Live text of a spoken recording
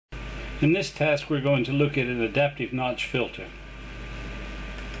In this task we're going to look at an adaptive notch filter.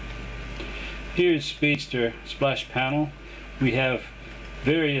 Here is Speedster splash panel. We have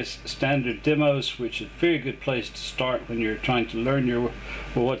various standard demos, which is a very good place to start when you're trying to learn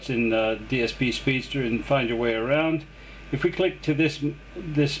what's in DSP Speedster and find your way around. If we click to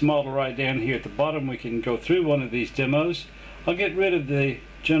this model right down here at the bottom, we can go through one of these demos. I'll get rid of the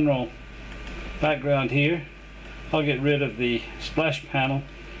general background here. I'll get rid of the splash panel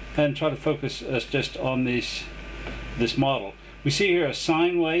and try to focus us just on this model. We see here a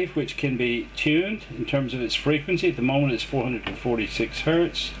sine wave which can be tuned in terms of its frequency. At the moment it's 446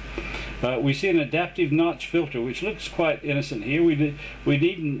 Hertz. We see an adaptive notch filter which looks quite innocent here. We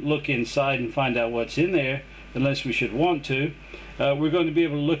needn't look inside and find out what's in there unless we should want to. We're going to be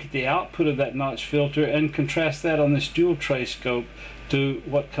able to look at the output of that notch filter and contrast that on this dual trace scope to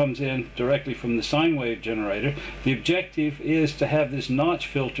what comes in directly from the sine wave generator. The objective is to have this notch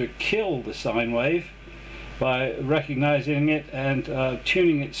filter kill the sine wave by recognizing it and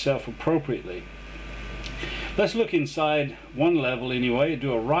tuning itself appropriately. Let's look inside one level anyway.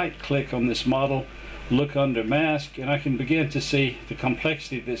 Do a right click on this model, look under mask, and I can begin to see the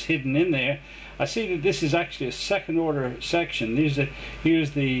complexity that's hidden in there. I see that this is actually a second order section.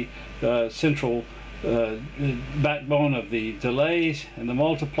 Here's the central backbone of the delays and the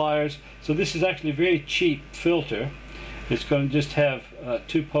multipliers. So this is actually a very cheap filter. It's going to just have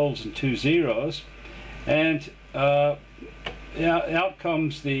 2 poles and 2 zeros, and out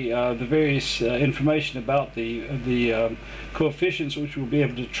comes the various information about the coefficients, which we'll be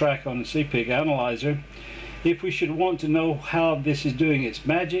able to track on the CPIG analyzer. If we should want to know how this is doing its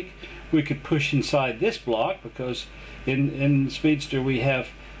magic, we could push inside this block, because in Speedster we have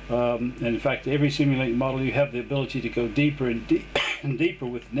and in fact every Simulink model you have the ability to go deeper and deeper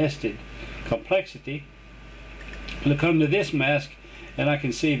with nested complexity. Look under this mask and I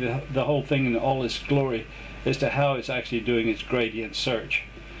can see the whole thing in all its glory as to how it's actually doing its gradient search,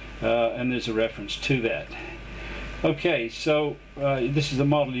 and there's a reference to that. Okay, so this is a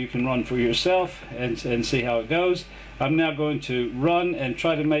model you can run for yourself and see how it goes. I'm now going to run and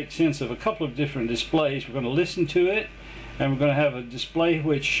try to make sense of a couple of different displays. We're going to listen to it, and we're going to have a display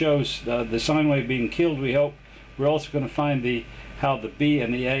which shows the sine wave being killed, we hope. We're also going to find how the B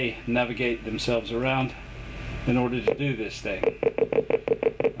and the A navigate themselves around in order to do this thing.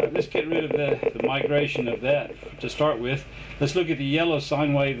 Let's get rid of the migration of that to start with. Let's look at the yellow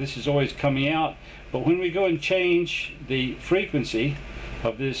sine wave. This is always coming out, but when we go and change the frequency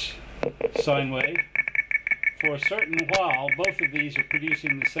of this sine wave, for a certain while both of these are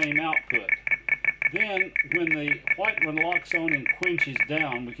producing the same output. Then when the white one locks on and quenches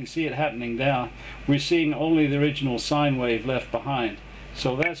down, we can see it happening down, we're seeing only the original sine wave left behind.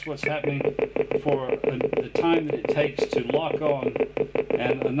 So that's what's happening for the time that it takes to lock on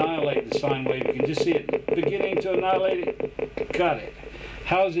and annihilate the sine wave. You can just see it beginning to annihilate it. Got it.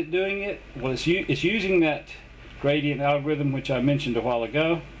 How is it doing it? Well, it's using that gradient algorithm which I mentioned a while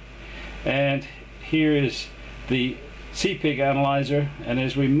ago. And here is the CPIG analyzer, and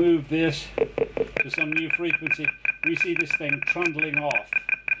as we move this to some new frequency, we see this thing trundling off.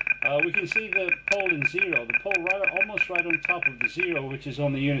 We can see the pole in 0, the pole almost right on top of the 0, which is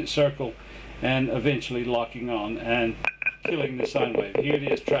on the unit circle, and eventually locking on and killing the sine wave. Here it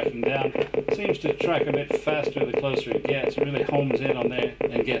is tracking down. It seems to track a bit faster the closer it gets. It really homes in on there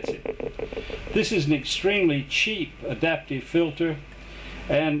and gets it. This is an extremely cheap adaptive filter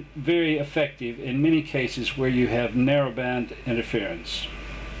and very effective in many cases where you have narrowband interference.